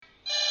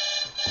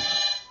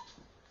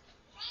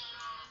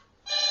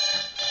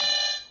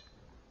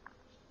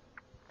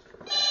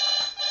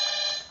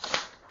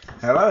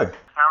Hello.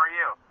 How are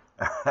you?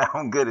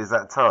 I'm good. Is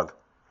that Todd?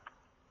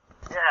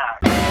 Yeah.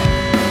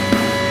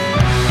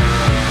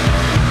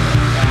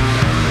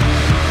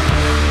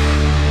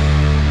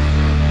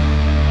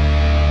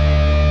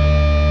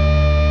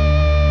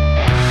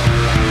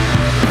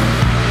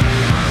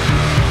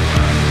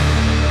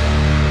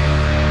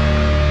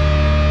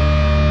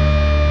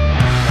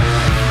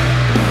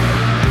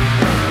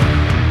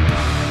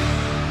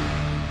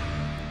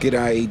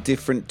 G'day,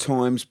 Different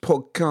Times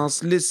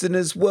podcast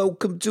listeners.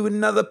 Welcome to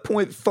another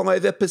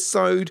 0.5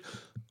 episode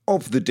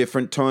of the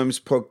Different Times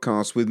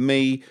podcast with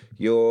me,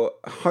 your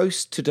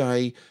host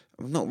today.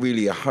 I'm not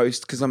really a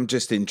host because I'm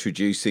just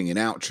introducing and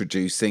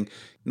outroducing,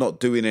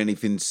 not doing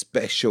anything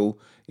special.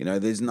 You know,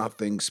 there's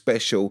nothing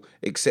special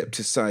except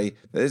to say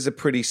there's a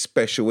pretty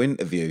special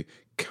interview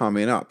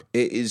coming up.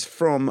 It is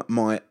from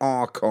my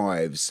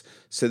archives.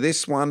 So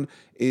this one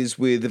is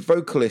with the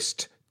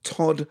vocalist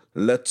Todd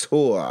La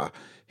Torre.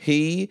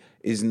 He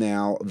is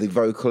now the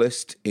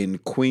vocalist in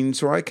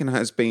Queensryche and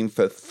has been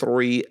for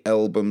 3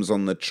 albums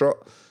on the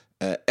trot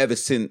ever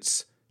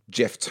since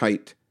Geoff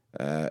Tate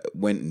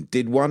went and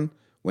did one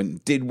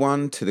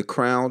to the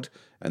crowd,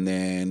 and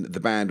then the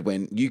band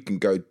went, you can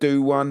go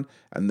do one,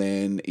 and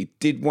then he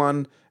did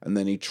one, and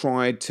then he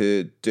tried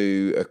to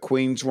do a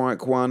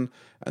Queensryche one,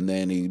 and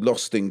then he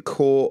lost in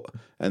court,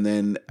 and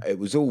then it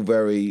was all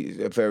very,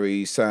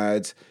 very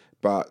sad,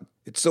 but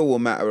it's all a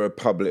matter of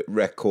public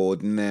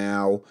record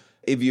now.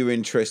 If you're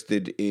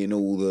interested in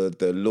all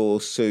the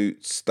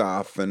lawsuit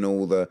stuff and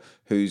all the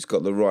who's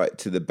got the right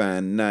to the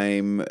band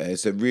name,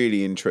 it's a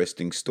really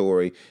interesting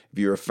story. If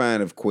you're a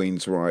fan of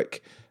Queensryche,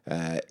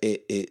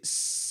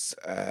 it's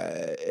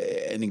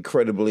an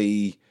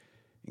incredibly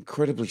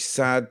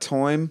sad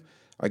time,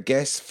 I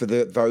guess, for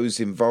those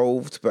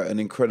involved, but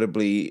an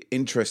incredibly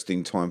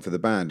interesting time for the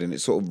band, and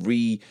it sort of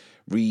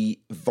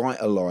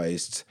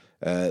revitalised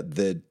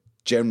the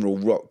general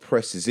rock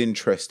press's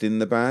interest in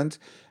the band.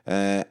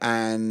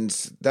 And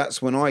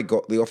that's when I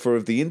got the offer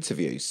of the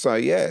interview. So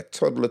yeah,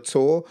 Todd La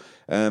Torre.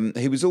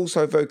 He was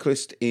also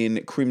vocalist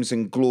in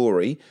Crimson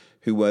Glory,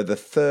 who were the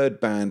 3rd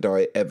band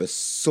I ever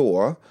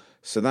saw.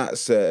 So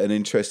that's an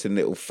interesting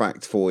little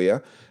fact for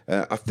you.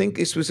 I think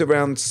this was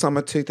around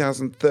summer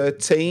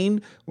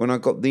 2013 when I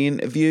got the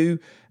interview,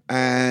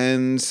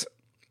 and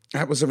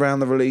that was around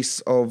the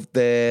release of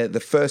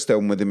the first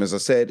album with him. As I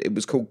said, it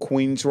was called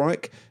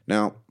Queensryche.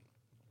 Now,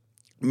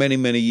 many,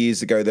 many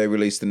years ago, they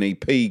released an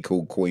EP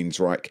called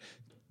Queensryche.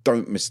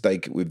 Don't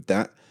mistake it with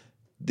that.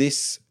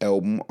 This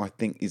album, I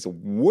think, is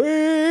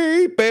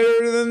way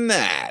better than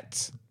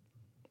that.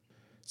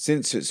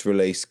 Since its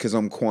release, because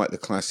I'm quite the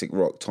classic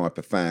rock type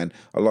of fan,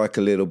 I like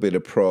a little bit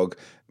of prog,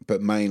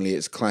 but mainly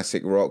it's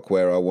classic rock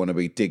where I want to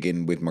be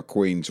digging with my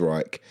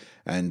Queensryche.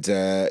 And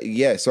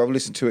so I've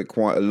listened to it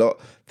quite a lot.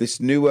 This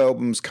new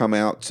album's come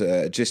out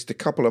just a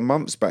couple of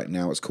months back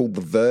now. It's called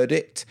The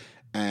Verdict,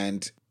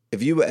 and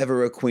if you were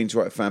ever a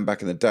Queensryche fan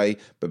back in the day,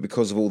 but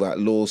because of all that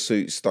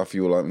lawsuit stuff,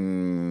 you were like,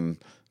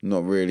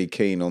 not really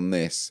keen on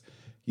this,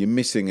 you're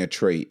missing a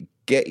treat.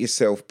 Get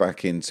yourself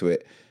back into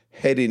it.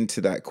 Head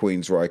into that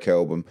Queensryche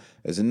album.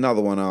 There's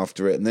another one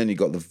after it, and then you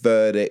got The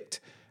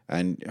Verdict,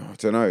 and I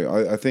don't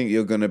know, I think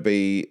you're going to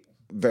be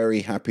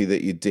very happy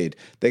that you did.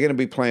 They're going to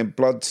be playing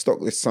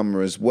Bloodstock this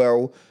summer as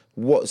well.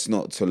 What's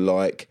not to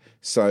like?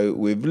 So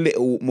with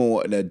little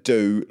more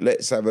ado,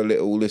 let's have a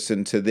little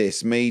listen to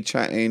this. Me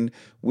chatting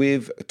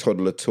with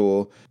Todd La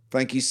Torre.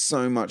 Thank you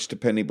so much to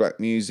Penny Black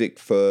Music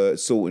for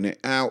sorting it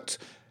out.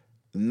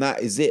 And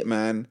that is it,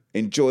 man.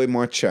 Enjoy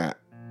my chat.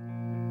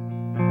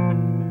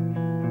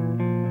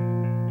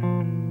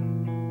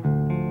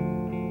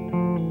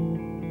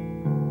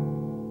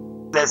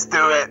 Let's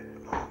do it.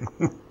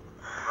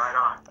 Right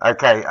on.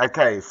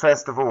 Okay.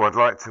 First of all, I'd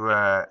like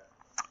to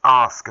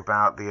ask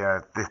about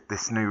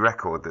this new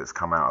record that's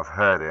come out. I've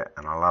heard it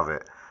and I love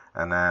it,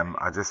 and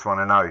I just want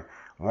to know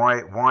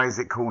why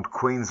is it called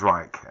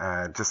Queensryche,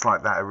 just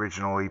like that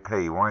original EP?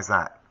 Why is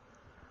that?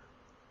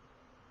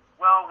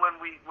 Well,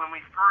 when we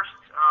first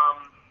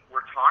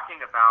were talking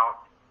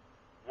about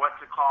what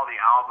to call the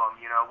album,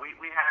 you know,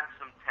 we had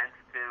some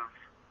tentative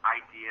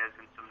ideas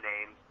and some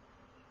names,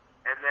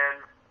 and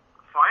then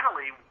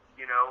finally,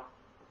 you know,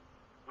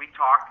 we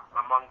talked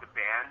among the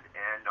band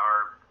and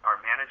our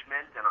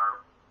management and our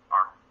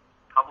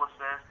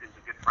publicist, who's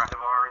a good friend of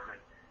ours, and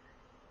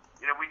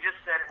you know, we just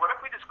said, what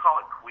if we just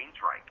call it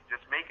Queensryche?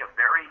 Just make a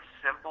very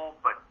simple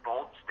but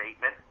bold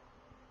statement.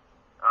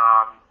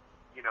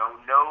 You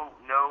know, no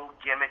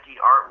gimmicky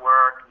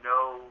artwork,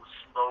 no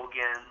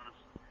slogans,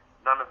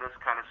 none of this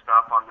kind of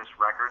stuff on this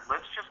record.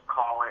 Let's just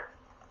call it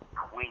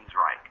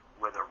Queensryche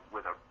with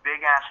a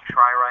big ass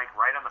tri-rike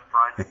right on the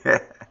front.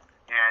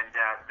 And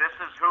this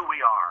is who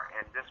we are,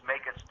 and just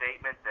make a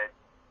statement that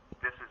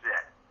this is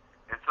it.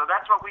 And so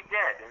that's what we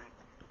did. And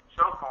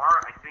so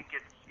far, I think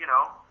it's, you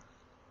know,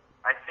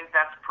 I think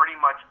that's pretty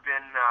much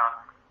been,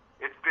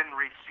 it's been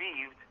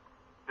received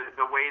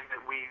the way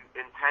that we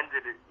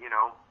intended it, you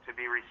know, to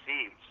be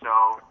received.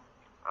 So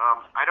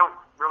I don't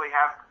really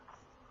have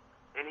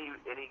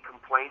any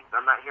complaints.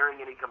 I'm not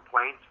hearing any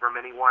complaints from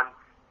anyone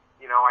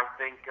I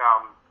think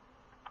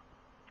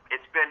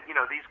it's been,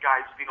 these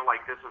guys feel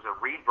like this is a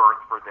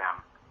rebirth for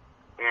them.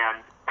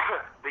 And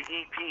the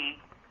EP,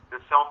 the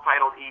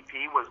self-titled EP,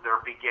 was their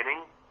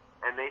beginning,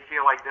 and they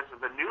feel like this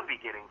is a new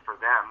beginning for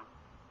them.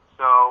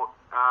 So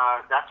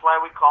that's why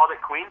we called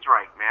it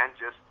Queensryche, man.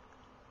 Just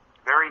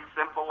very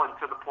simple and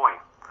to the point.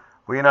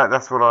 Well,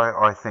 that's what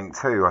I think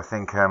too. I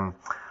think I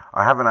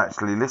haven't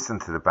actually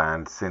listened to the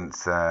band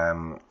since I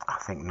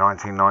think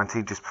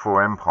 1990, just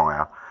before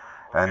Empire,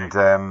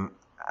 okay.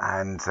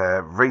 and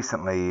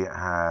recently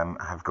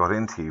have got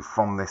into you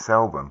from this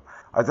album.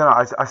 I don't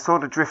know. I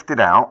sort of drifted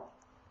out,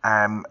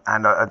 and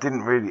I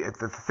didn't really.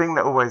 The thing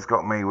that always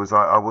got me was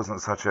I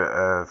wasn't such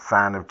a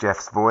fan of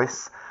Jeff's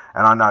voice.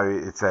 And I know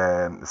it's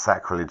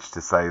sacrilege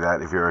to say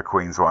that if you're a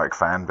Queensryche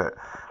fan, but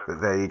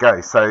there you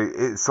go. So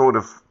it's sort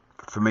of,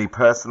 for me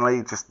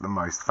personally, just the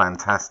most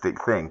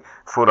fantastic thing.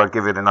 Thought I'd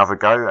give it another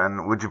go,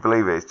 and would you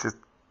believe it? It's just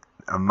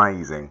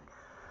amazing.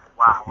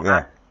 Wow, well,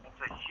 yeah.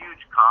 That's a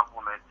huge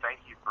compliment.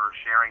 Thank you for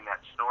sharing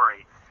that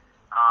story.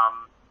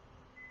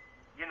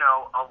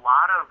 A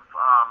lot of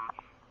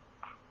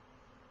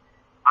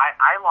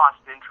I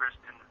lost interest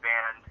in the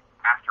band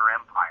after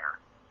Empire.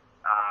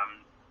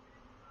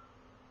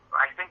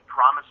 I think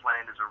Promised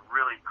Land is a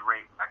really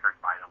great record,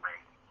 by the way.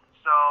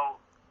 So,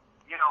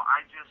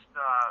 I just,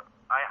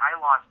 I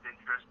lost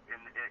interest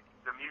in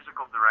the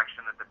musical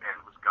direction that the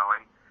band was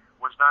going.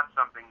 Was not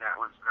something that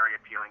was very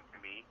appealing to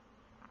me.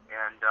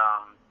 And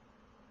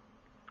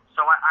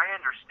so I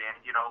understand,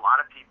 a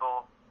lot of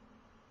people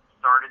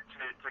started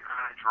to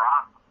kind of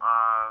drop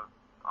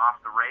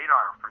off the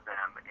radar for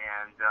them.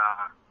 And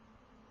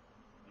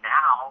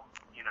now,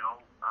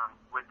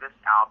 with this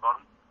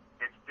album,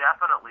 it's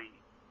definitely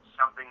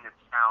something that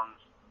sounds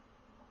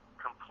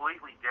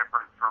completely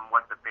different from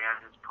what the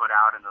band has put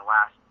out in the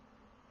last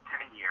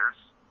 10 years,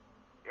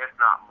 if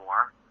not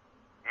more.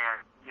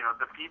 And,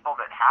 the people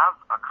that have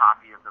a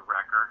copy of the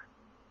record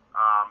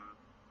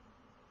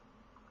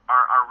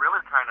are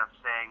really kind of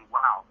saying,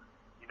 wow,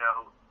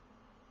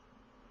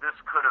 this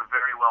could have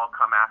very well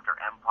come after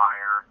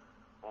Empire,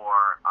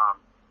 or,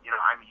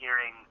 I'm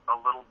hearing a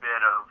little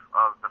bit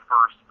of the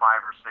first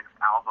 5 or 6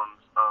 albums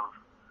of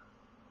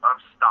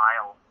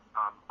style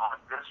on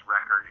this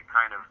record. It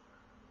kind of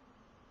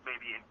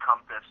maybe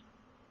encompassed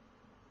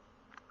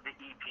the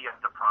EP of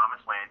The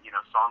Promised Land.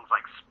 Songs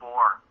like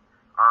Spore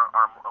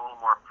are a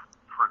little more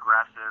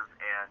progressive,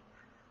 and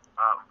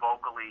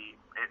vocally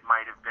it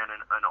might have been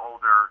an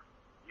older,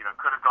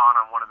 could have gone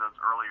on one of those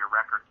earlier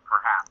records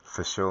perhaps.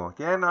 For sure.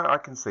 Yeah, no, I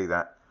can see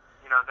that.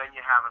 Then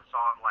you have a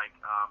song like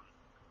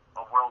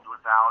A World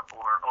Without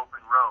or Open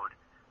Road,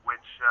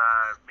 which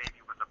maybe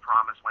was a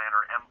Promised Land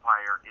or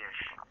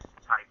Empire-ish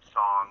type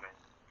song. And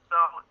so,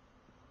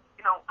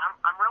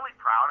 I'm really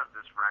proud of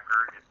this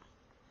record. It's,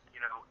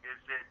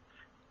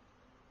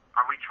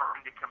 are we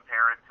trying to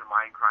compare it to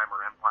Mindcrime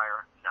or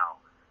Empire? No.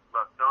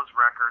 Look, those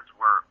records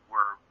were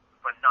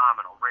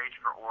phenomenal. Rage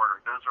for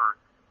Order. Those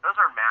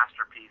are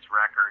masterpiece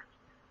records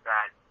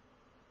that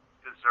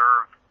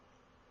deserve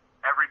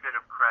every bit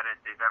of credit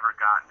they've ever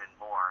gotten and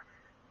more.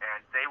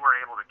 And they were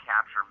able to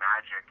capture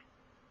magic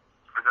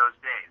for those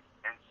days.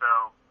 And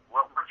so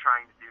what we're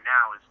trying to do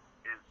now is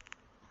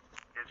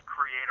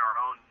create our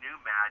own new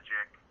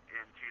magic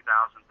in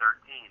 2013.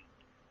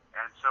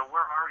 And so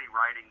we're already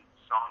writing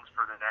songs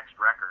for the next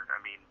record. I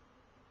mean,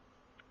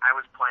 I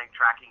was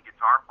tracking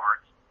guitar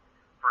parts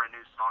for a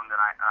new song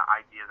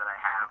idea that I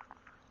have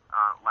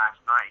last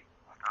night,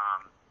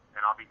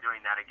 and I'll be doing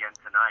that again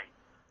tonight.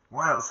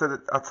 Wow, so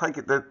I take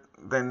it that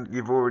then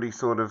you've already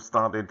sort of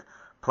started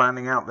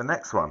planning out the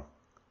next one.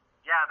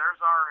 Yeah,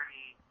 there's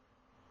already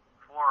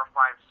 4 or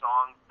 5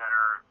 songs that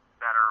are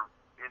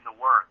in the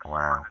works for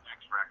the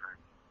next record.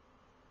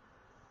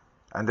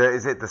 And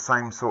is it the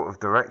same sort of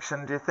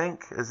direction, do you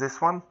think, as this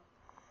one?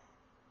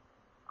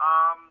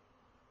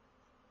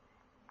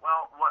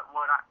 Well,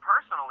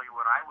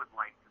 what I would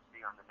like to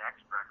see on the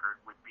next record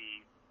would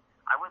be,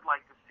 I would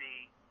like to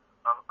see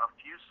a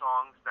few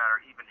songs that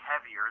are even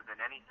heavier than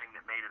anything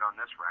that made it on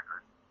this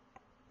record.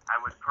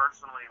 I would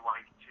personally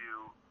like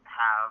to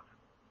have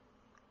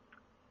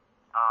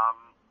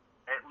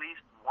at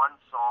least one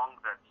song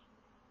that's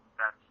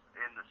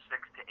in the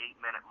 6 to 8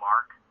 minute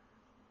mark.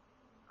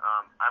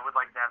 I would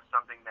like to have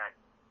something that,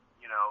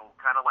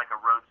 kind of like a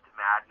Roads to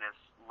Madness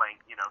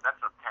length,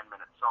 that's a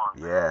 10-minute song.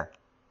 Yeah.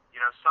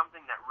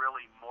 Something that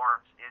really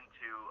morphs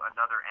into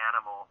another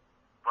animal,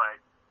 but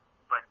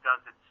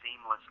does it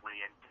seamlessly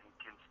and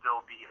can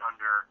still be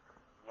under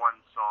one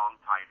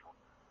song title.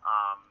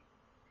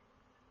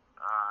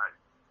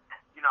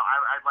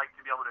 I'd like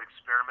to be able to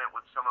experiment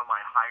with some of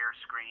my higher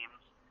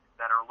screams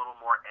that are a little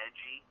more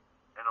edgy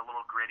and a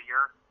little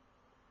grittier.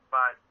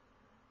 But,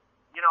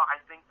 I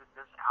think that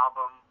this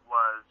album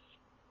was,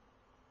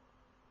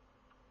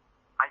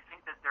 I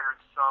think that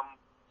there's some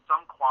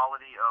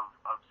quality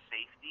of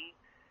safety.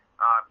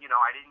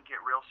 I didn't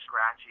get real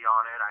scratchy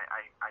on it.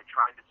 I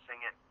tried to sing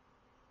it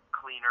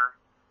cleaner.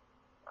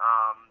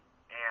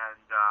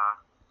 And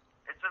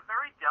it's a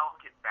very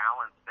delicate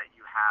balance that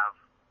you have,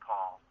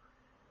 Paul.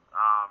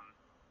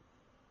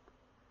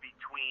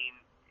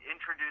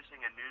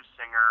 introducing a new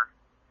singer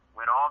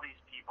when all these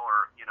people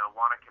are,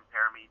 want to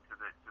compare me to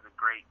the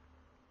great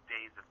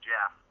days of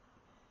Jeff.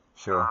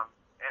 Sure.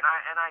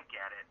 And I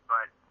get it,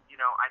 but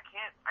I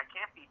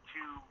can't be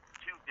too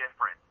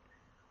different.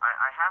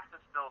 I have to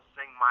still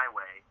sing my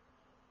way,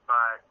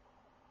 but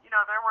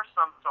there were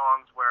some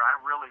songs where I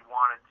really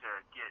wanted to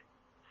get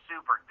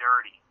super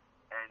dirty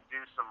and do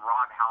some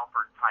Rob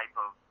Halford type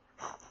of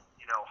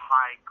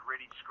high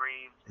gritty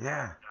screams.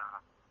 Yeah.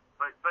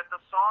 And, but the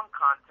song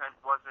content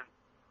wasn't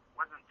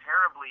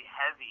terribly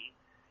heavy,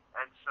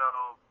 and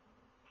so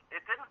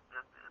it didn't.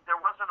 There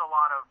wasn't a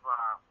lot of.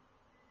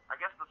 I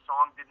guess the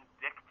song didn't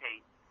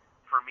dictate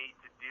for me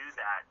to do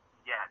that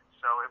yet.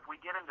 So if we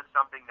get into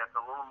something that's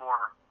a little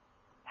more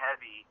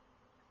heavy,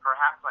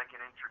 perhaps I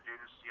can introduce,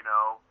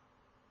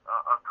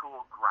 a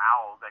cool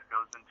growl that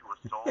goes into a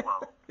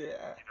solo,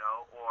 Yeah.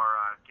 or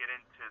get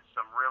into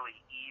some really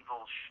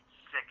evil,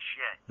 sick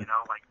shit,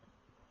 like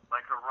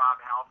a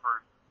Rob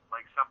Halford,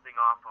 like something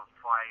off of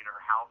Fight or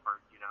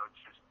Halford,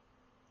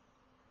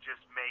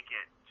 just make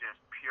it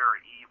just pure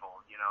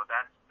evil,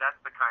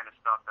 that's the kind of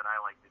stuff that I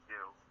like to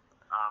do.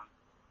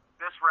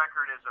 This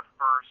record is a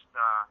first,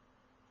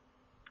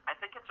 I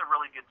think it's a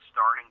really good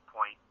starting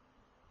point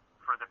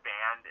for the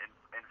band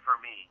and for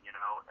me,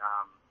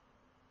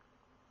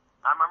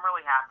 I'm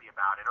really happy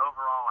about it.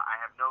 Overall, I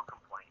have no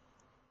complaints.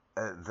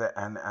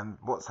 And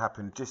what's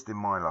happened just in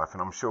my life,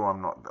 and I'm sure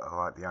I'm not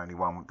like the only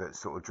one that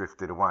sort of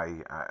drifted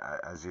away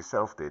as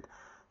yourself did,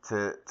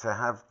 to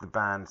have the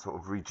band sort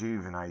of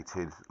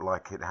rejuvenated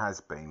like it has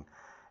been,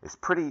 it's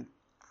pretty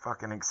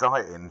fucking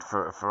exciting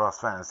for us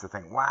fans to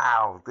think,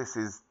 wow, this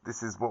is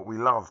what we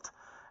loved.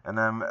 And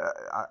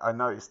I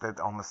noticed that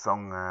on the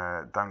song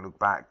Don't Look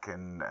Back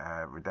and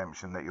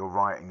Redemption that you're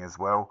writing as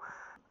well.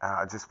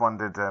 I just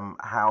wondered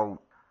how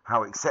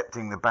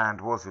accepting the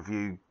band was of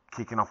you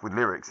kicking off with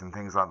lyrics and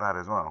things like that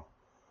as well.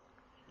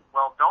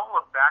 Well, Don't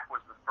Look Back was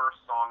the first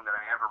song that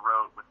I ever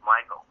wrote with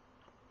Michael,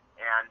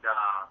 and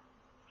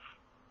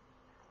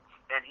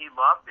he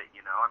loved it.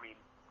 I mean,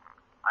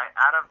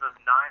 out of the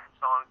 9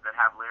 songs that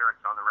have lyrics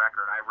on the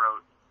record, I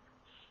wrote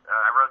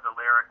the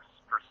lyrics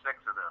for 6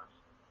 of those.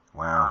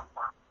 Wow.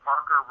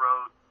 Parker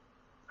wrote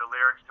the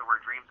lyrics to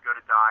Where Dreams Go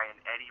to Die, and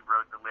Eddie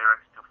wrote the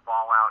lyrics to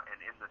Fallout and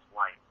In This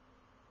Life.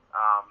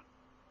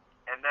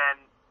 And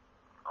then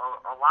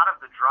a lot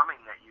of the drumming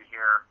that you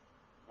hear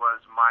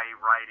was my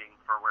writing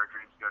for Where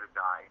Dreams Go to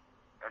Die.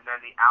 And then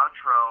the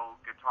outro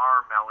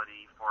guitar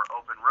melody for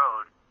Open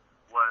Road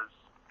was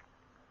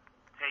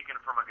taken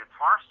from a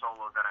guitar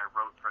solo that I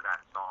wrote for that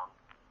song.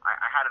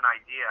 I had an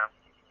idea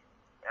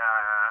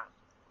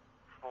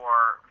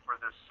for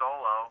this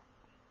solo,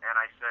 and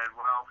I said,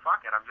 well,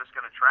 fuck it, I'm just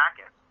going to track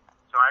it.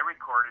 So I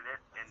recorded it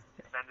and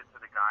sent it to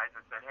the guys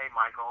and said, hey,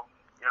 Michael,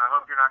 I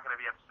hope you're not going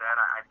to be upset.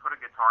 I put a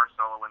guitar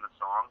solo in the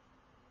song.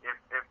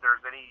 If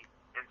there's any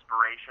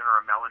inspiration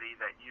or a melody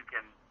that you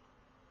can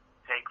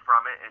take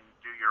from it and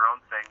do your own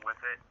thing with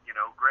it,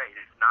 great.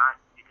 If not,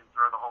 you can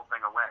throw the whole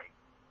thing away.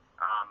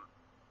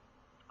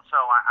 So,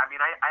 I mean,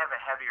 I have a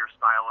heavier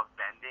style of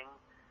bending.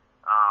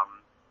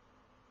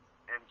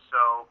 And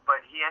so,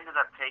 but he ended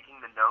up taking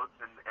the notes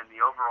and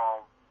the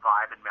overall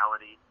vibe and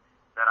melody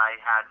that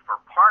I had for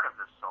part of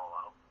this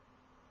solo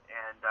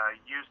and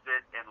used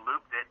it and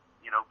looped it,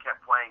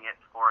 kept playing it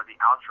for the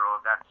outro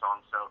of that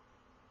song. So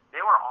they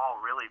were all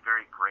really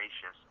very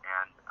gracious,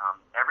 and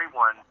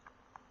everyone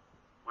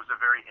was a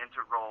very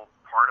integral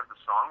part of the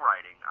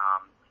songwriting,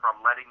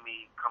 from letting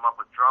me come up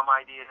with drum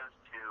ideas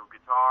to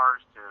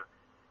guitars to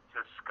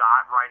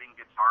Scott writing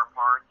guitar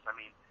parts. I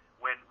mean,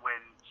 when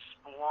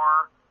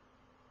Spore,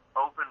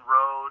 Open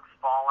Road,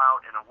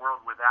 Fallout, and A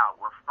World Without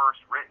were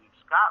first written,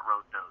 Scott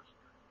wrote those.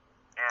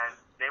 And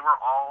they were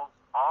all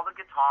the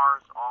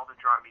guitars, all the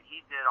drum. I mean,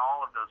 he did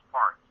all of those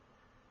parts.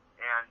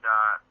 And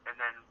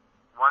then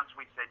once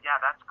we said, yeah,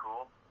 that's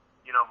cool,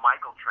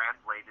 Michael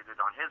translated it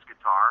on his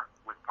guitar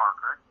with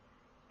Parker,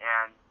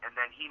 and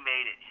then he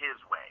made it his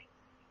way,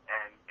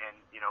 and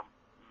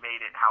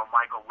made it how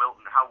Michael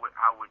Wilton, how would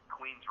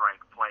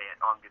Queensryche play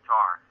it on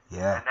guitar.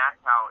 Yeah. And that's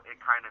how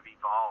it kind of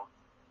evolved.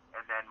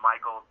 And then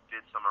Michael did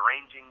some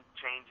arranging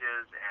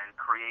changes and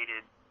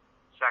created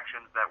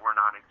sections that were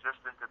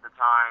non-existent at the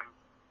time.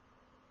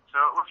 So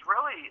it was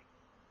really,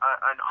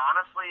 and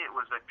honestly, it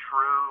was a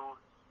true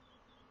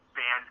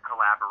band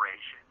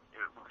collaboration,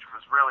 which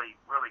was really,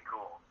 really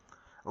cool.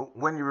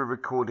 When you were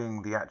recording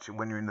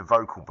when you're in the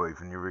vocal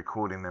booth and you're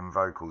recording them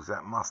vocals,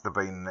 that must have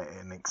been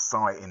an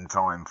exciting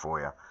time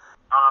for you.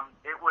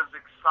 It was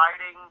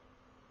exciting,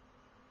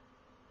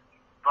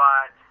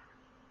 but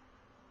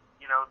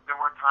there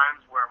were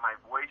times where my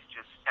voice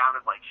just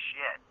sounded like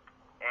shit,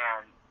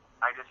 and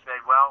I just said,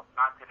 well,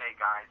 not today,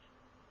 guys.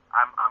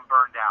 I'm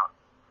burned out.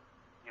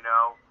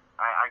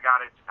 I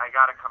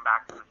gotta come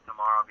back to this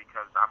tomorrow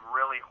because I'm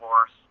really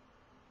hoarse.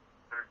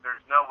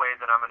 There's no way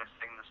that I'm gonna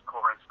sing this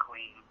chorus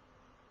clean,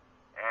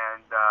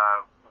 and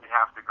we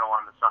have to go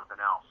on to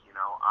something else.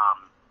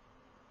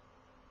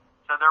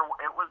 So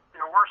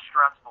there were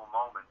stressful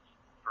moments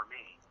for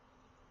me,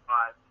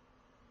 but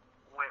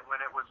when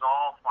it was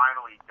all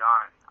finally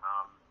done,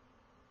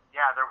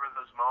 yeah, there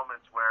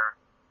moments where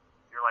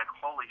you're like,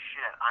 holy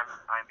shit,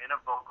 I'm in a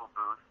vocal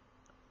booth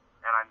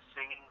and I'm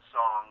singing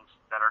songs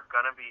that are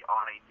gonna be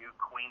on a new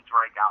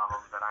Queensryche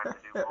album that I'm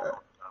the new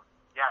vocalist of.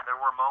 Yeah, there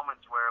were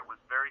moments where it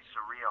was very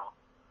surreal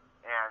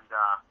and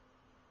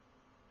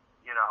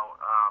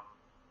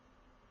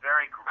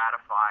very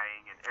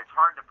gratifying, and it's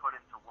hard to put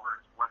into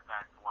words what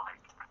that's like,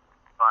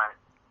 but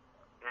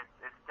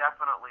it's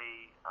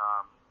definitely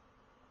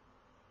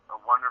a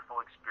wonderful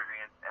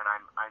experience, and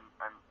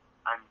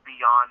I'm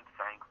beyond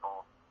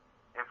thankful.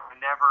 If I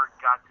never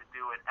got to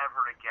do it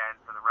ever again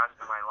for the rest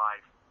of my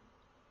life,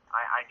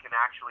 I can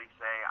actually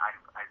say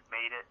I've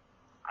made it,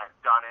 I've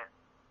done it,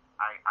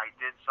 I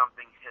did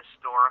something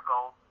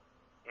historical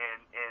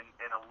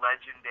in a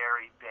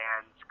legendary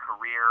band's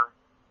career.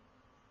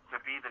 To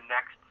be the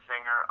next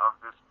singer of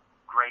this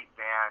great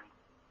band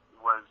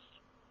was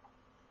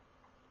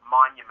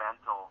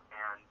monumental,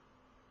 and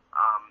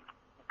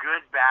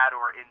good, bad,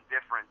 or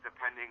indifferent,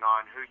 depending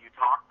on who you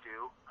talk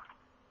to.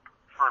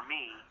 For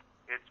me,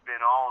 it's been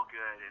all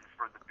good, and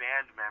for the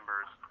band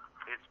members,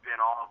 it's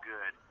been all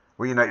good.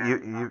 Well,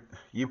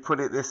 you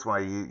put it this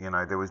way.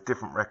 There was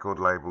different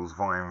record labels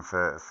vying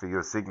for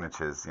your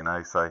signatures.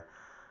 So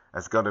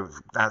that's got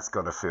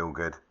to feel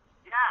good.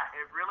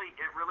 Yeah, it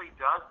really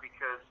does,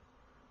 because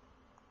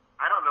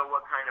I don't know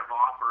what kind of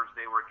offers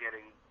they were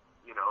getting,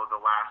 the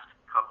last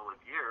couple of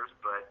years,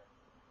 but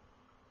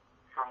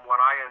from what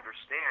I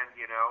understand,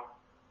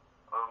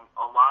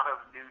 a lot of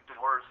new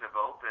doors have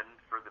opened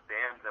for the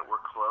band that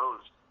were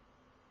closed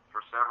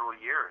for several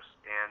years,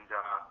 and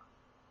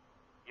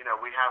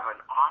we have an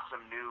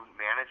awesome new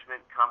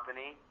management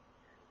company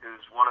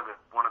who's one of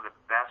the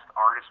best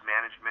artist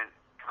management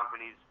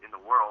companies in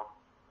the world,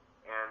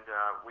 and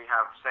we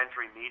have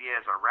Century Media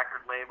as our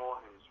record label,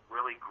 who's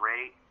really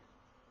great,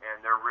 and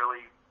they're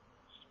really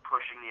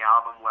pushing the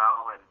album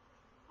well, and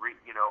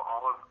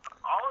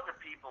all of the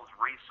people's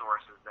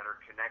resources that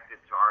are connected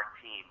to our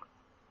team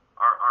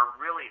are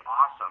really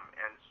awesome,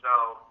 and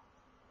so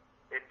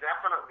it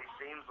definitely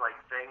seems like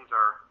things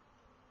are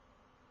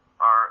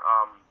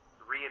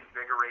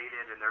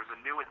reinvigorated, and there's a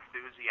new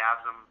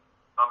enthusiasm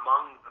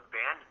among the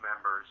band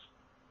members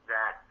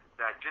that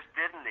just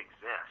didn't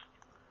exist,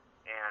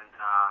 and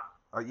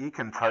you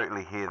can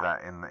totally hear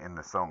that in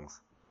the songs.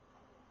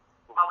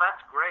 Well,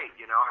 that's great.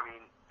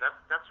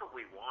 That's what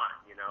we want.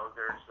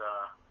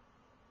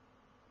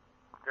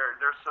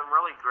 There's some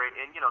really great,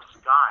 and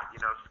Scott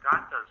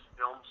does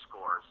film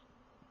scores,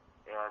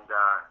 and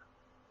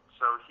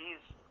so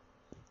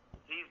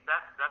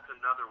that's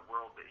another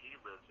world that he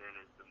lives in,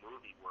 is the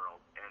movie world.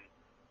 And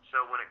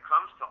so when it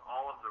comes to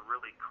all of the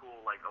really cool,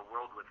 like A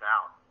World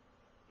Without,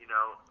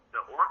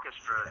 the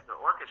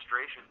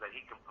orchestrations that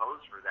he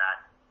composed for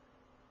that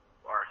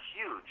are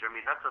huge.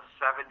 That's a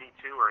 72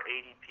 or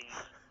 80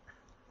 piece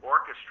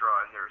orchestra,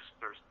 and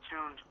there's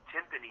tuned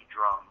timpani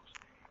drums,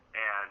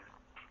 and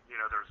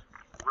there's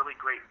really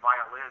great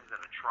violins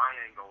and a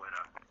triangle and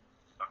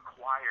a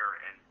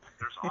choir, and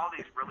there's all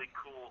these really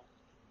cool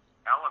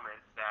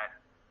elements that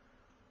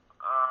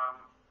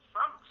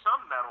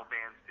some metal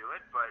bands do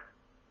it, but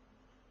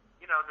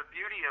the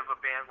beauty of a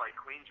band like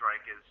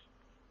Queensryche is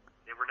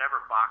they were never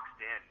boxed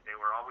in. They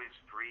were always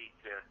free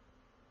to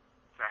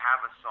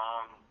have a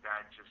song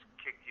that just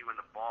kicked you in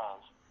the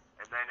balls,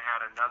 and then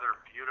had another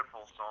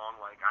beautiful song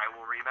like I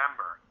Will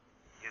Remember,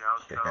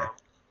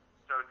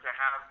 so to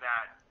have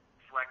that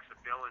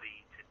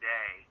flexibility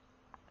today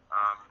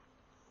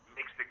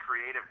makes the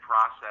creative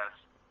process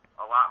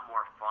a lot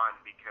more fun,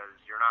 because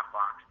you're not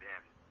boxed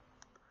in.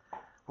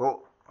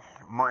 Well,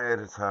 my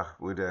editor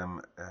would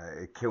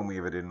kill me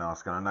if I didn't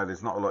ask, and I know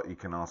there's not a lot you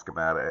can ask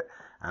about it,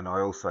 and I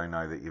also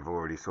know that you've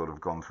already sort of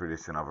gone through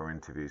this in other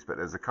interviews, but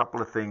there's a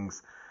couple of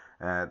things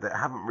that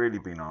haven't really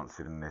been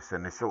answered in this,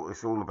 and it's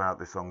all about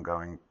this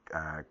ongoing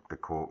the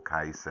court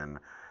case and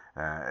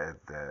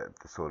the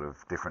sort of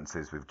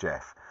differences with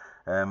Jeff.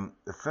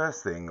 The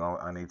first thing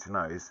I need to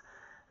know is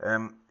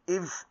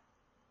if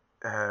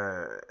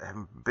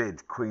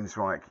bid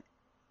Queensryche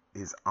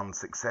is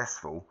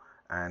unsuccessful,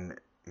 and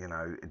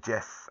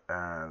Jeff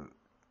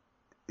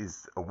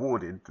is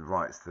awarded the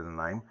rights to the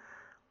name,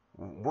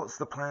 what's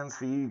the plans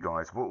for you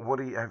guys? What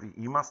do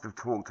you must have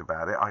talked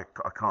about it. I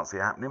can't see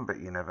it happening, but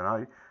you never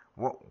know.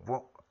 What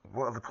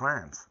are the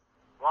plans?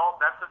 Well,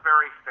 that's a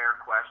very fair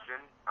question.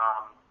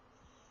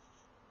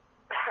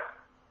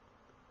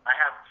 I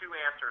have two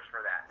answers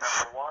for that.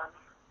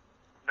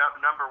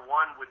 Number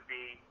one would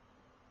be,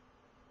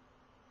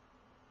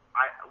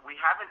 we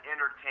haven't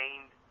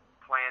entertained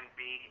Plan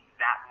B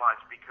that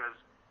much, because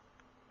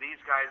these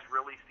guys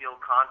really feel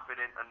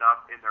confident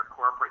enough in their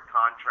corporate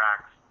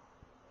contracts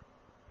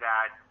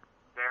that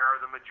they're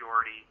the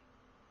majority.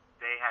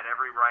 They had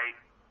every right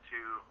to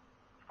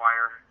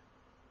fire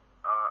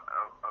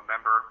a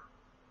member,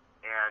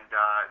 and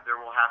there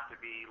will have to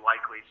be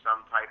likely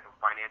some type of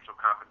financial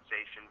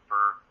compensation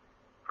for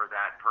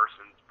that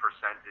person's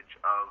percentage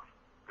of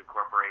the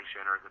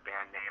corporation or the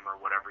band name or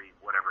whatever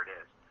it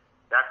is.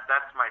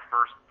 That's my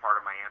first part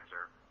of my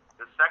answer.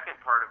 The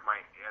second part of my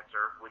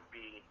answer would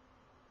be,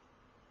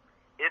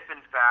 if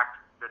in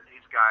fact that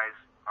these guys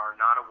are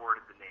not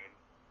awarded the name.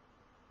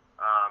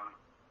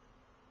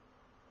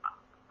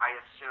 I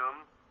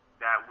assume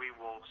that we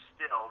will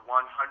still 100%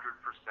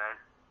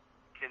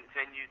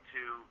 continue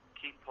to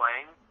keep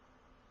playing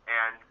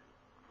and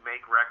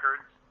make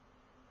records,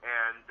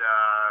 and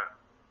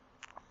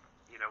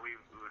we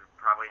would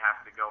probably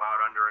have to go out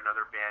under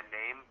another band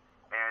name,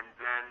 and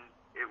then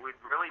it would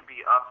really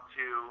be up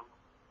to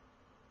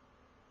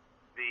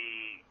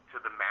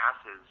the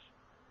masses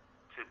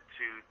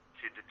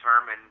to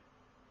determine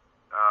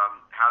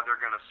how they're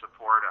going to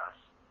support us.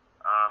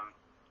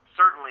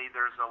 Certainly,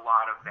 there's a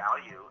lot of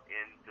value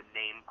in the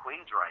name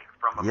Queensryche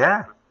from a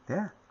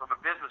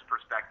business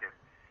perspective.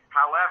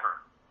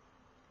 However,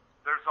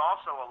 there's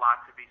also a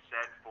lot to be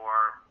said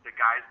for the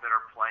guys that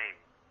are playing,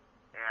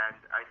 and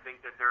I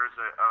think that there's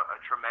a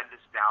tremendous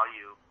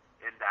value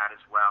in that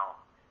as well.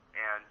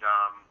 And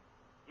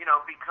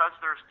because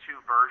there's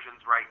two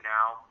versions right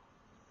now,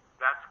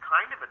 that's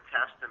kind of a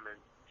testament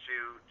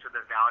to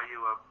the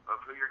value of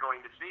who you're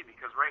going to see,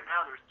 because right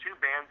now there's two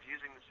bands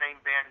using the same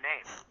band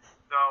name.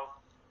 So,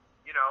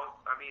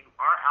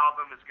 our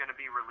album is going to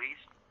be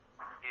released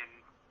in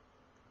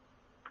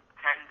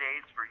 10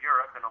 days for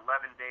Europe and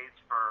 11 days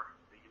for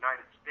the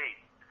United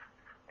States.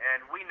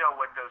 And we know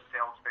what those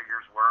sales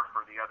figures were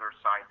for the other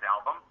side's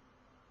album.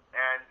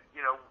 And,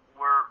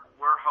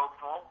 we're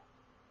hopeful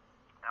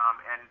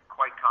and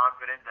quite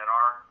confident that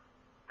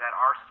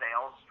our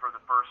sales for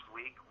the first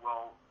week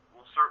will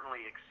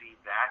certainly exceed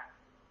that.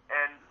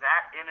 And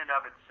that in and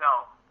of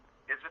itself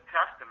is a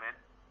testament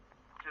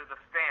to the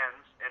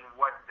fans and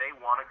what they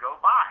want to go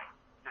buy.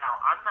 Now,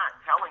 I'm not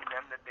telling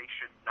them that they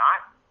should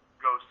not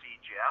go see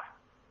Jeff.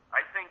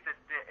 I think that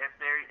if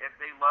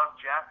they love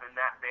Jeff and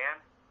that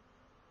band,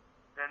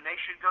 then they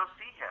should go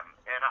see him.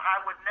 And I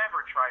would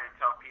never try to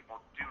tell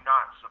people do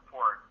not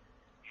support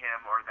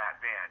him or that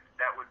band.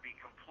 That would be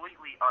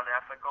completely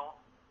unethical.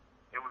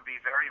 It would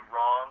be very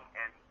wrong,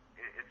 and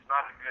it's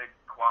not a good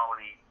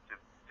quality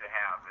to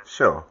have.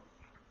 Sure.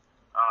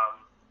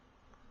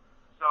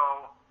 So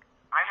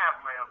I have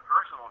my own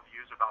personal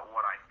views about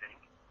what I think,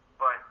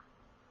 but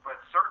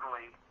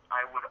certainly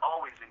I would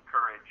always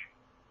encourage,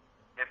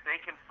 if they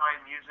can find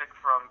music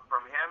from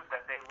him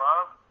that they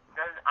love,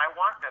 then I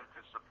want them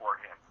to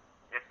support him.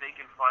 If they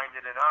can find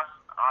it in us,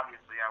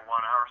 obviously I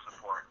want our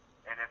support.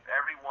 And if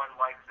everyone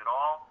likes it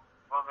all,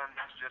 well, then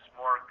that's just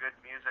more good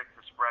music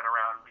to spread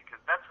around, because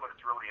that's what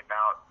it's really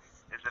about,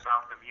 is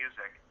about the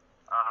music.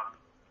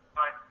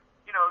 But,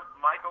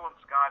 Michael and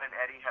Scott and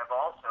Eddie have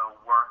also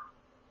worked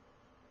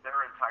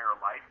their entire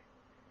life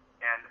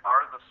and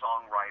are the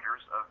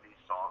songwriters of these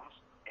songs.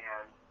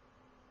 And,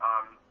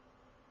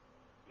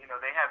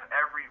 they have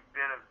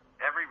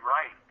every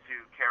right to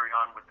carry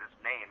on with this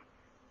name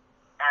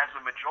as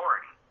a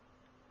majority.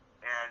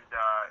 And,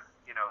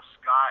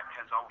 Scott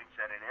has always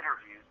said in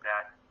interviews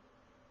that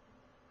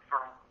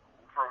for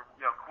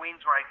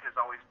Queensryche has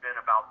always been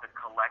about the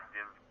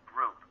collective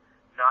group,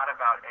 not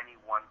about any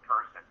one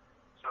person.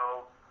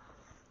 So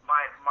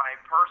my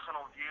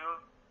personal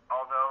view,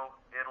 although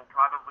it'll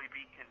probably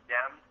be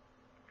condemned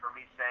for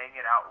me saying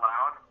it out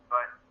loud,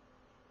 but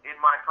in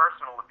my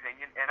personal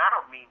opinion, and I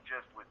don't mean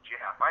just with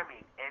Jeff, I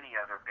mean any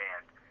other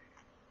band,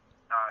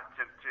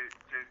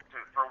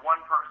 for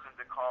one person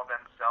to call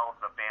themselves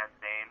a band's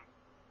name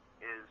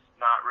is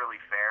not really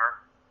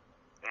fair.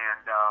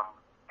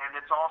 And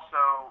it's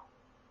also,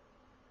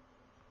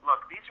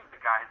 look, these are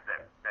the guys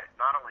that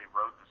not only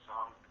wrote the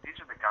songs, but these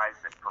are the guys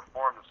that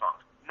perform the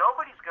songs.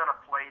 Nobody's going to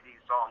play these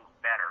songs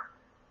better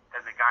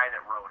than the guy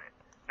that wrote it.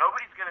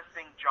 Nobody's going to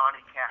sing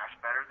Johnny Cash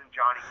better than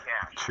Johnny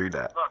Cash. True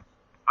that. Look,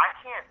 I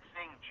can't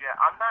sing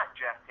I'm not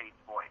Jeff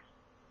Tate's voice.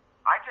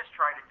 I just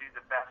try to do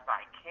the best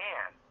I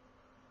can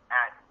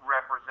at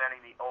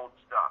representing the old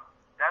stuff.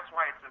 That's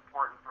why it's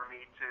important for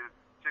me to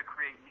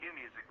create new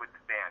music with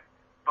the band.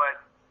 But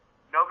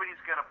nobody's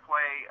going to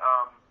play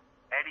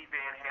Eddie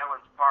Van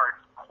Halen's parts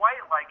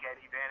quite like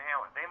Eddie Van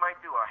Halen. They might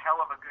do a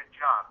hell of a good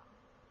job,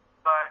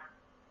 but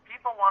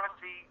people want to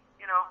see,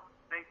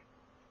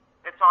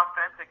 it's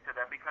authentic to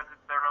them because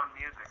it's their own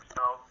music.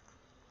 So,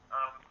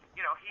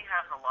 he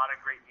has a lot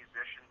of great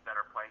musicians that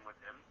are playing with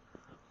him,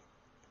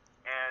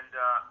 and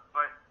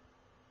but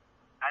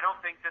I don't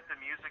think that the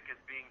music is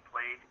being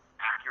played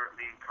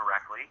accurately and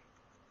correctly.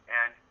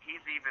 And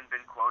he's even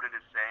been quoted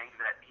as saying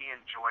that he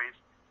enjoys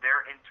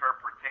their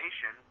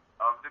interpretation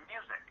of the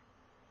music.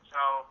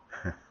 So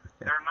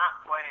they're not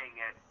playing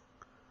it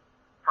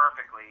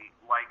perfectly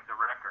like the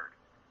record.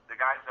 The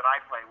guys that I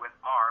play with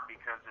are,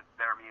 because it's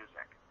their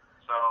music.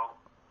 So,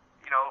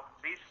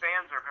 these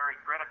fans are very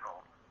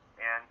critical.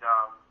 And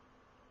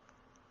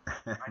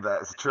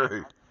that's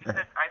true.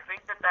 I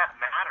think that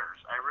matters.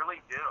 I really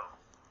do.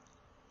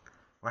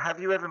 Well, have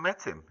you ever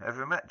met him?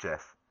 Ever met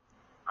Jeff?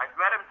 I've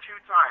met him 2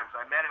 times.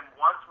 I met him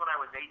once when I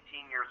was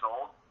 18 years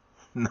old.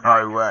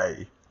 No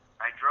way.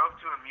 I drove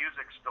to a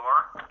music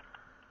store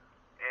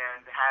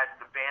and had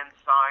the band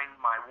sign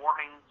my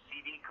Warning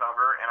CD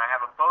cover, and I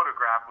have a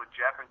photograph with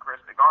Jeff and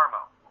Chris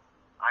DeGarmo.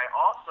 I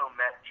also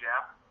met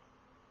Jeff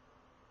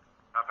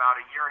about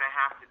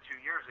 1.5 to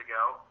 2 years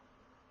ago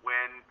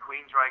when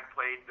Queensryche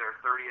played their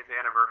 30th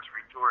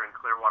anniversary tour in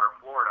Clearwater,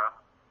 Florida.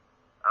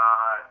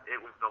 It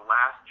was the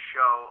last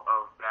show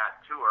of that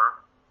tour,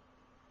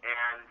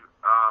 and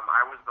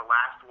I was the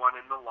last one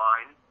in the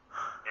line,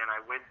 and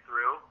I went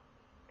through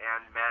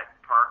and met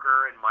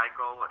Parker and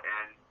Michael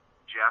and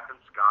Jeff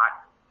and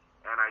Scott,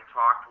 and I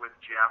talked with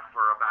Jeff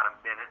for about a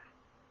minute,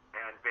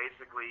 and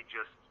basically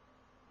just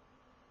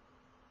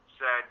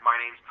said, my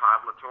name's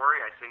Todd Latore,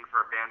 I sing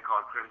for a band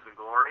called Crimson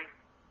Glory.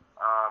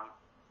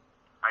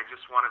 I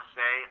just want to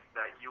say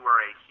that you are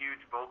a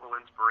huge vocal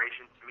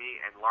inspiration to me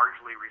and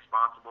largely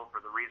responsible for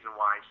the reason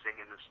why I sing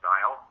in this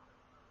style.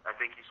 I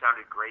think you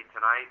sounded great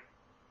tonight.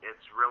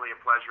 It's really a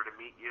pleasure to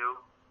meet you,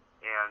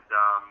 and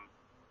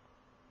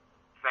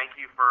thank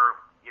you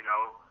for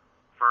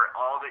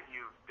all that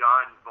you've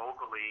done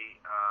vocally,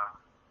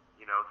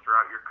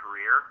 throughout your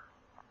career.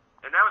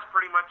 And that was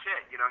pretty much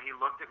it. He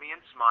looked at me and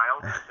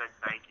smiled and said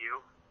thank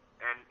you,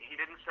 and he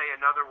didn't say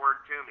another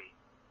word to me.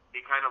 He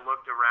kind of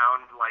looked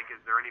around like,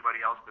 is there anybody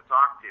else to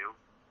talk to?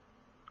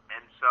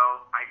 And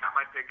so I got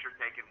my picture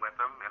taken with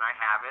him, and I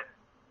have it.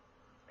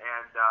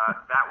 And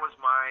that was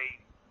my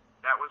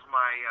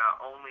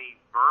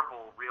only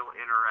verbal real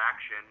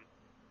interaction.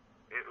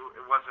 It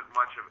wasn't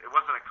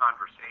a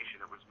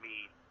conversation. It was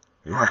me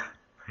talking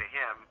to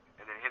him,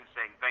 and then him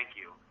saying thank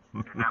you,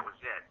 and that was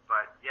it.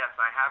 But yes,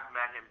 I have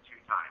met him 2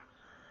 times.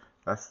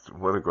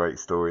 What a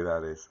great story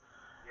that is.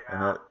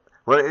 Yeah. And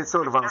well, it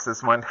sort of answers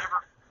my.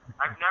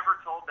 I've never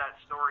told that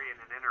story in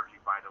an interview,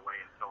 by the way,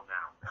 until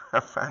now.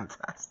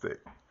 Fantastic.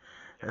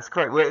 That's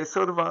great. Well, it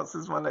sort of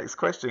answers my next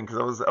question,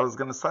 because I was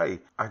going to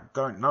say, I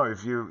don't know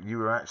if you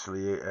were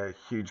actually a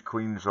huge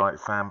Queensryche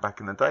fan back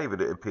in the day,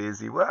 but it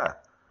appears you were.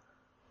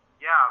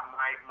 Yeah,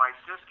 my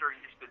sister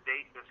used to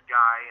date this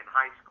guy in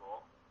high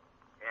school,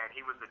 and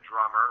he was a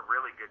drummer,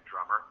 really good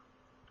drummer,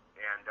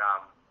 and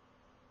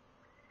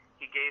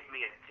he gave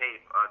me a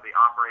tape of the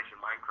Operation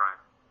Mindcrime,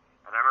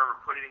 and I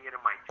remember putting it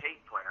in my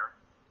tape player.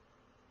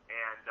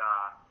 And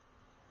I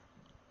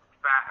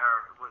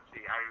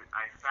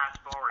fast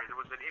forward. There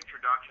was an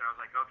introduction. I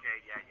was like, okay,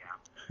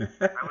 yeah.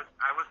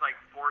 I was like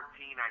 14,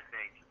 I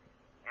think,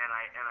 and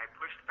I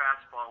pushed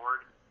fast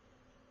forward,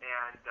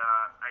 and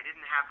I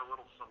didn't have the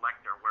little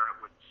selector where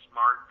it would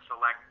smart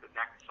select the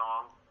next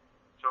song,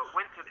 so it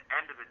went to the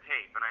end of the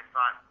tape, and I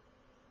thought,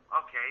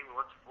 okay,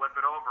 well, let's flip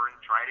it over and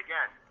try it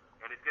again,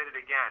 and it did it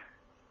again,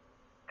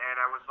 and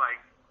I was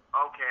like,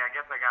 okay, I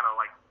guess I gotta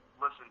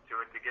listen to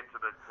it to get to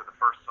the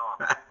first song.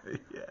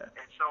 Yeah.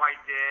 And so I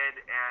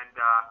did, and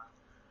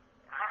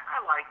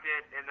I liked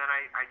it. And then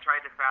I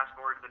tried to fast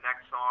forward to the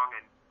next song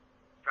and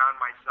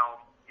found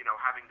myself,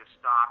 having to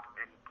stop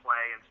and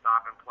play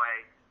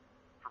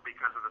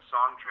because of the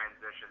song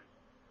transition.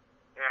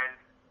 And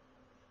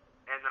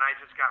then I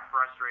just got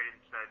frustrated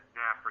and said,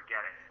 nah, forget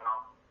it.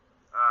 Well,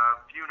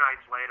 a few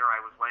nights later,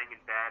 I was laying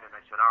in bed, and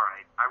I said, all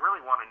right, I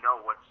really want to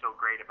know what's so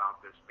great about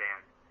this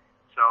band.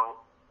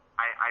 So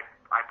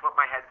I put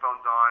my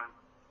headphones on,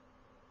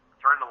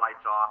 turned the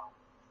lights off,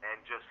 and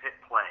just hit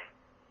play.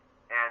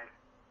 And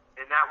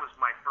that was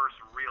my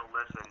first real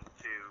listen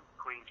to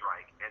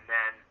Queensryche. And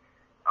then,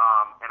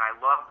 and I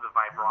loved the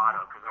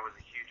vibrato because I was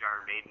a huge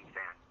Iron Maiden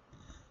fan.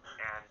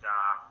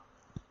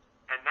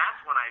 And that's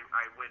when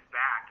I went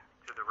back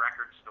to the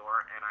record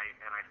store and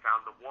I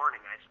found The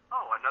Warning. I said,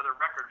 oh, another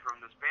record from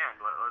this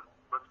band.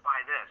 Let's buy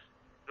this.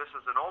 This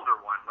is an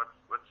older one.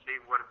 Let's see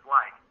what it's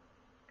like.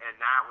 And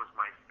that was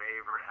my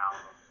favorite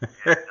album.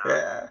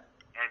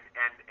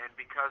 And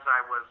because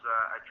I was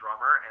a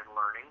drummer and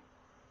learning,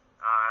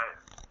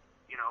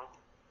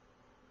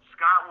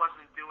 Scott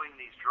wasn't doing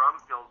these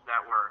drum fills that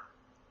were,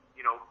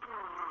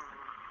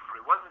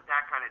 it wasn't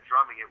that kind of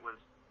drumming. It was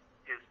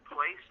his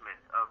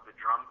placement of the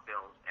drum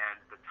fills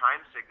and the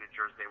time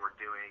signatures they were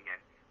doing, and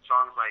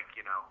songs like,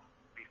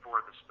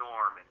 Before the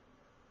Storm. And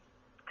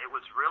it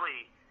was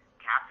really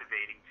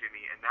captivating to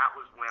me, and that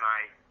was when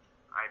I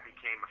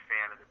became a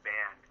fan of the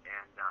band.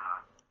 And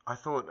I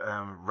thought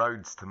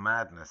Roads to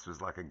Madness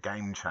was like a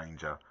game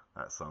changer,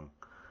 that song.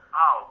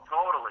 Oh,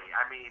 totally.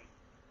 I mean,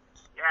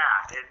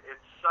 yeah,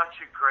 it's such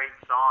a great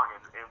song,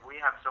 and we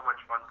have so much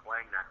fun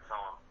playing that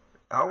song.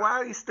 Oh,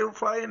 wow, you're still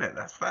playing it.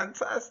 That's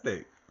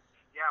fantastic.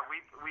 Yeah,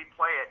 we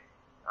play it.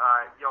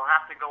 You'll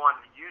have to go on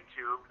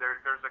YouTube.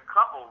 There's a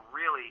couple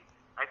really,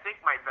 I think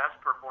my best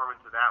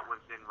performance of that was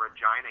in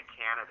Regina,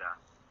 Canada.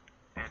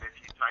 And if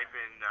you type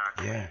in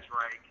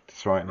Queensryche,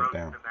 just writing it Road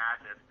down. to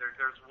Madness,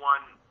 there's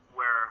one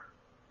where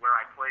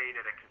I played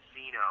at a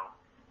casino,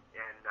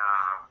 and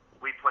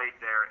we played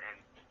there,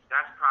 and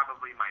that's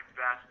probably my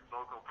best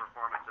vocal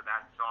performance of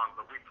that song.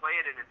 But we play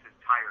it in its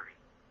entirety,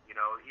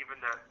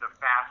 even the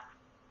fast,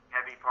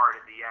 heavy part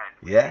at the end.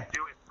 We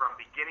do it from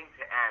beginning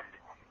to end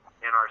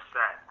in our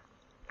set,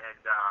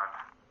 and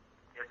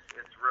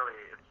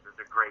it's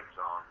a great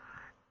song.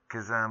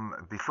 Because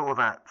before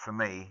that, for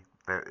me,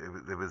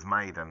 there was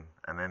Maiden,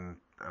 and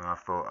I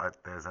thought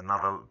there's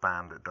another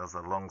band that does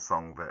a long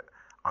song that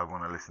I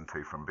want to listen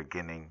to from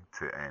beginning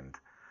to end,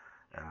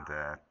 and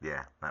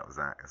that was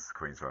that. It's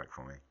Queensryche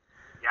for me.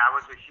 Yeah, I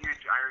was a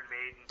huge Iron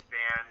Maiden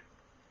fan,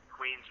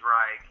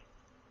 Queensryche,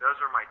 Those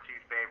are my two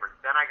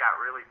favorites. Then I got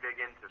really big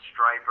into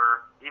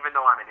Stryper, even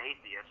though I'm an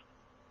atheist.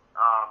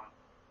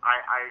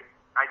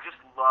 I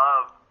just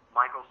love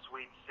Michael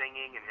Sweet's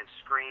singing and his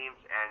screams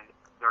and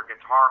their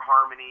guitar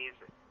harmonies.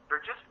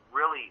 They're just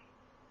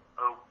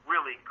a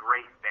really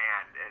great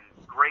band and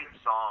great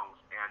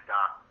songs. And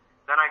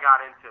then I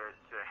got into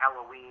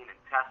Helloween and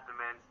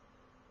Testament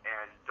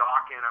and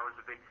Dokken. I was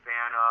a big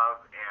fan of,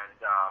 and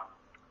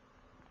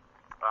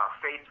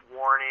Fate's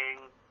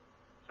Warning.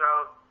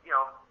 So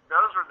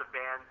those are the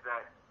bands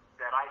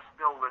that I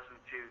still listen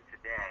to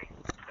today,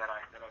 that I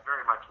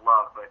very much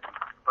love. But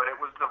it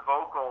was the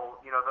vocal,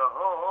 the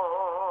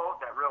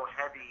that real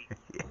heavy,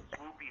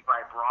 swoopy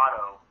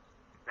vibrato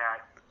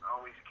that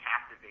always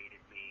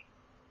captivated me.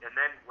 And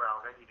then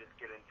you just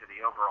get into the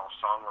overall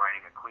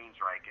songwriting of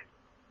Queensryche, and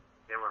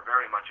they were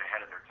very much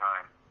ahead of their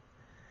time.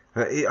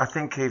 But I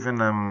think even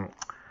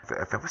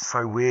that was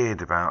so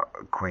weird about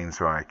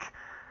Queensryche,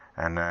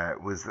 and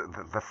was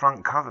the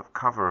front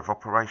cover of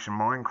Operation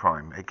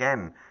Mindcrime.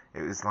 Again,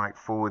 it was like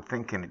forward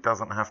thinking. It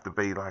doesn't have to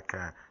be like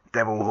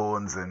devil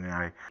horns and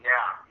Yeah.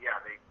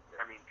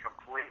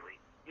 Completely.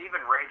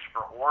 Even Rage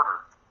for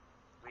Order.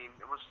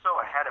 It was so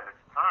ahead of its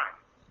time.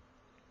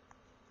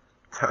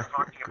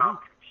 Talking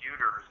about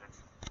computers and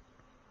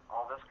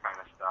all this kind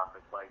of stuff.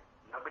 It's like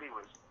nobody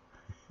was,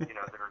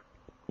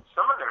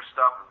 some of their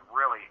stuff is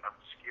really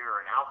obscure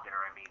and out there.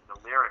 The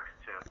lyrics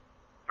to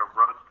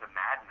Roads to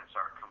Madness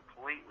are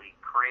completely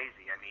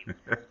crazy. I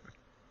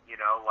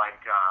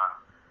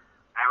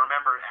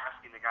remember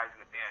asking the guys in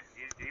the band, do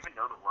you even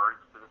know the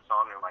words to the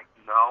song? They're like,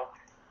 no.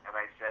 And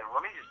I said,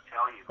 well, let me just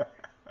tell you,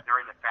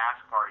 during the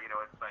fast part,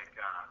 it's like,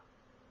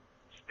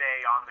 stay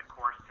on the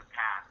course to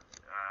pass.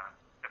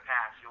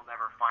 You'll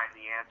never find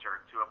the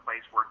answer to a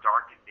place where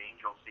darkened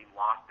angels seem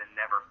lost and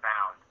never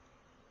found.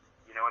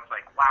 It's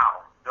like,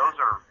 wow, those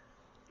are,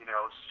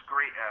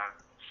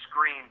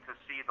 scream to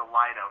see the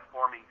light of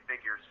forming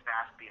figures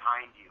fast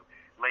behind you.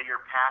 Lay your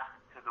past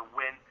to the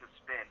wind to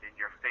spin, and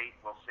your fate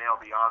will sail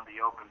beyond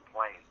the open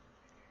plain.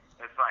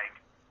 It's like,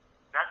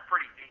 that's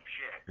pretty deep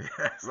shit.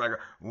 It's like,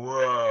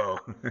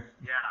 whoa.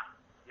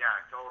 Yeah,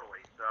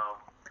 totally.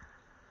 So,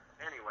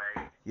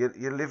 anyway.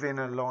 You're living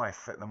a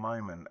life at the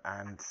moment,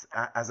 and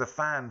as a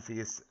fan for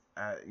your,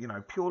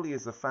 purely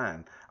as a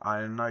fan,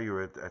 I know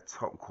you're a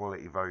top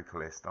quality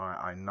vocalist.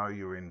 I know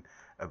you're in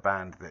a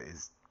band that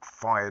is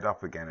fired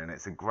up again, and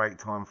it's a great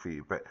time for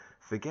you. But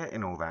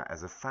forgetting all that,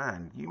 as a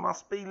fan, you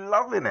must be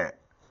loving it.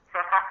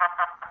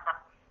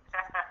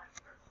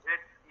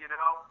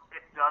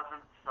 It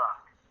doesn't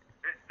suck.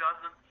 It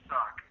doesn't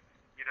suck.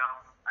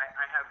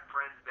 I have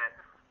friends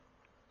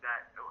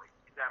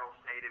that'll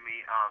say to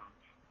me,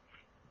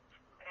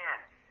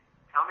 man,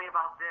 tell me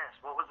about this.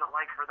 What was it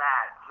like for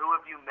that? Who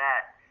have you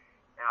met?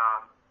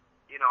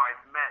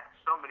 I've met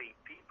so many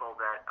people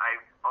that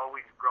I've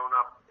always grown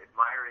up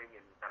admiring,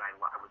 and that I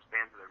was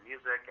fans of their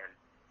music,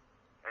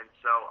 and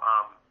so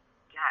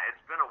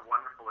it's been a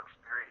wonderful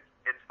experience.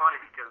 It's funny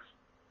because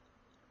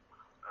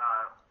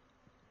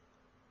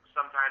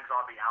sometimes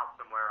I'll be out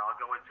somewhere. I'll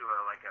go into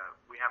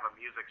we have a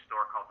music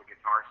store called the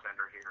Guitar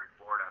Center here in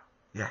Florida.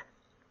 Yeah.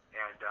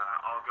 And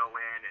I'll go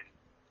in and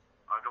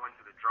I'll go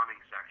into the drumming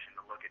section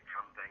to look at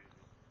drum things.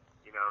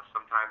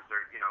 Sometimes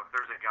if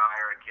there's a guy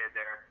or a kid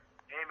there,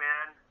 hey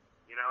man,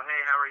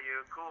 hey, how are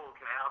you? Cool,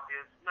 can I help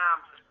you? No,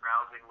 I'm just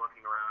browsing,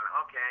 looking around.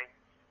 Okay,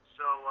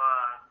 so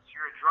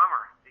you're a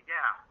drummer?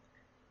 Yeah.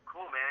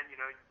 Cool, man. You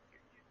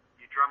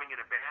drumming in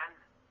a band?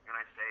 And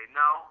I say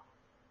no.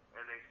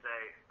 And they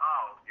say,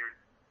 oh, you're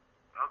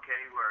okay.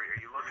 Are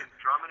you looking to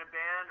drum in a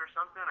band or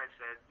something? I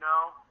said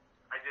no.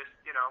 I just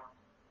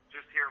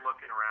just here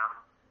looking around.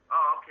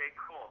 Oh, okay,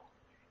 cool.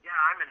 Yeah,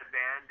 I'm in the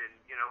band, and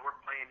we're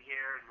playing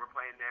here and we're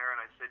playing there. And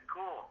I said,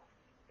 cool.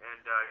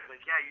 And he's like,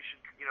 yeah, you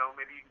should,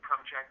 maybe you can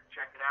come check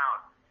it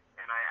out.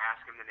 And I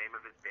asked him the name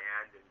of his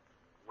band and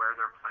where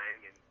they're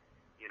playing, and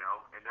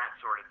and that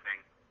sort of thing.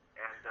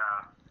 And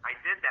I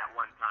did that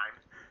one time,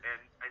 and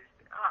I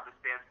said, oh, this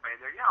band's playing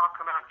there. Yeah, I'll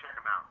come out and check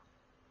them out.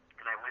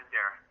 And I went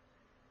there,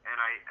 and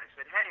I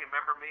said, hey,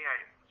 remember me?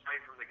 I saw you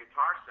from the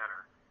Guitar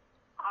Center.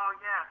 Oh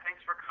yeah,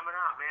 thanks for coming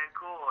out, man.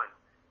 Cool. And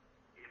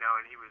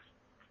and he was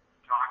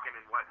talking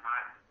and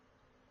whatnot,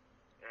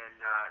 and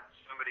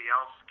somebody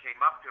else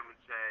came up to him and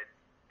said,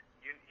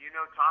 you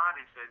know Todd?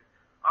 He said,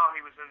 oh,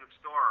 he was in the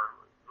store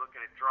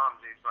looking at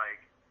drums. And he's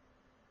like,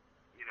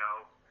 you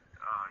know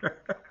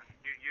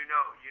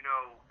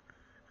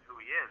who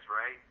he is,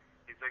 right?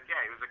 He's like,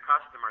 yeah, he was a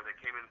customer that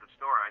came into the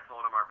store. I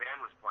told him our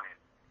band was playing.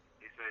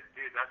 He said,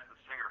 dude, that's the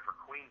singer for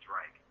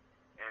Queensryche.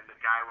 And the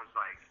guy was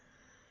like,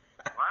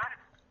 what?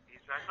 He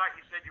said, I thought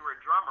you said you were a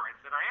drummer. I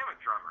said, I am a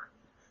drummer.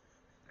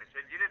 I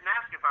said, you didn't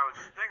ask if I was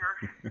a singer.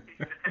 He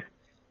said,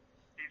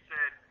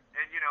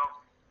 and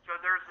so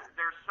there's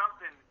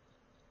something,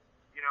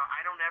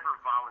 I don't ever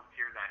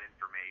volunteer that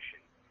information.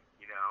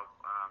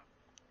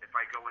 If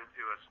I go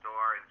into a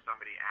store and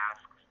somebody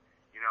asks,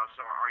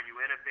 so are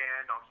you in a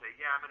band? I'll say,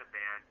 yeah, I'm in a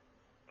band.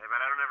 But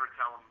I don't ever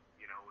tell them,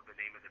 the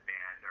name of the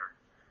band, or,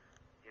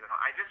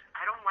 I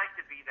don't like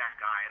to be that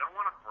guy. I don't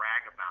want to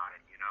brag about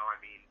it,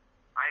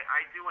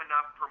 I do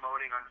enough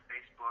promoting on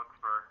Facebook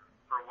for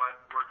what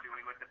we're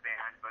doing with the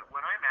band, but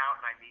when I'm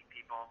out and I meet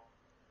people,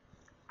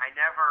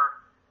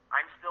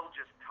 I'm still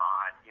just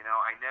Todd, you know.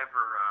 I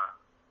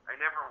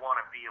never want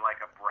to be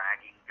like a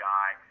bragging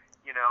guy,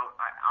 you know.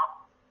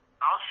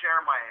 I'll share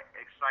my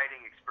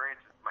exciting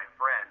experiences with my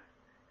friends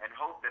and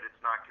hope that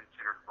it's not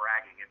considered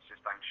bragging. It's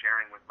just I'm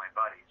sharing with my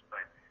buddies.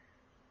 But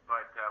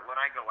when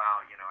I go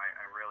out, you know,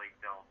 I really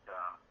don't.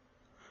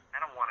 I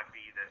don't want to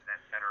be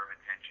that center of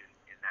attention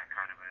in that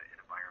kind of an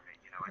environment.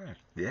 You know, it's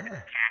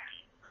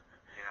tacky.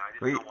 You know, I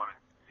just don't want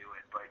to do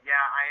it. But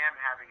yeah, I am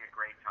having a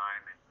great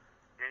time, and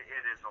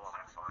it is a lot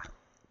of fun.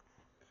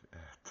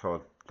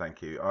 Todd,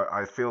 thank you.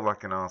 I feel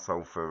like an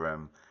arsehole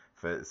for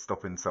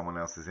stopping someone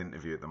else's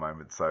interview at the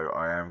moment, so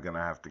I am going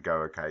to have to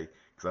go, okay,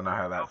 because I know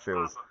how that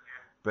feels.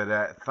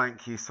 But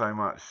thank you so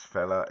much,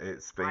 fella.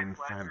 It's been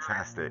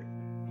fantastic.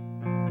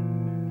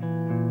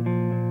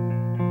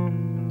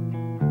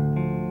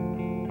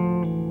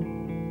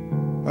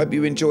 Hope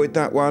you enjoyed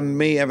that one.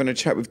 Me having a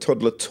chat with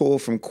Todd La Torre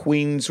from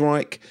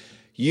Queensryche.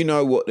 You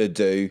know what to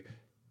do.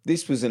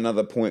 This was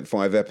another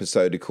 0.5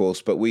 episode, of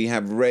course, but we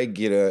have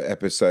regular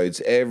episodes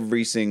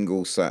every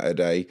single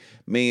Saturday.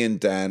 Me and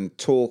Dan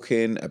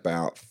talking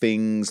about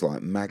things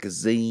like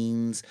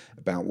magazines,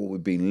 about what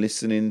we've been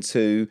listening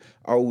to,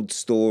 old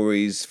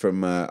stories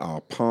from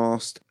our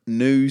past,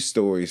 new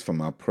stories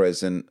from our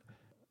present,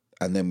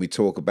 and then we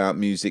talk about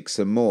music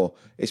some more.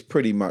 It's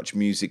pretty much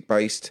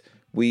music-based.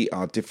 We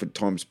are Different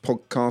Times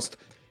Podcast.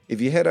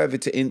 If you head over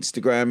to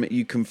Instagram,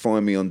 you can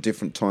find me on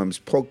Different Times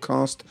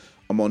Podcast.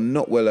 I'm on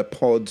Not Weller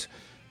Pod.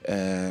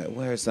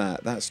 Where is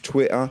that? That's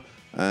Twitter.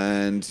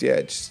 And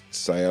yeah, just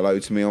say hello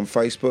to me on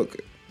Facebook.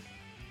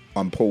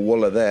 I'm Paul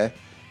Waller there.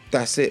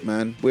 That's it,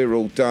 man. We're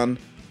all done.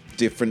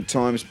 Different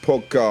Times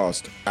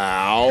Podcast.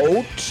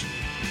 Out.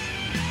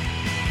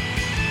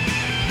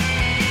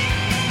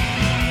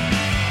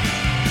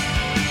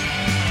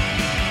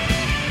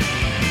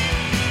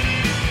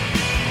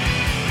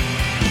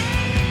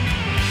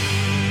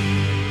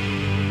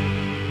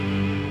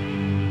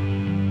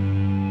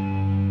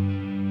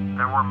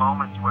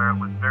 Moments where it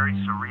was very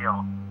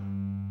surreal.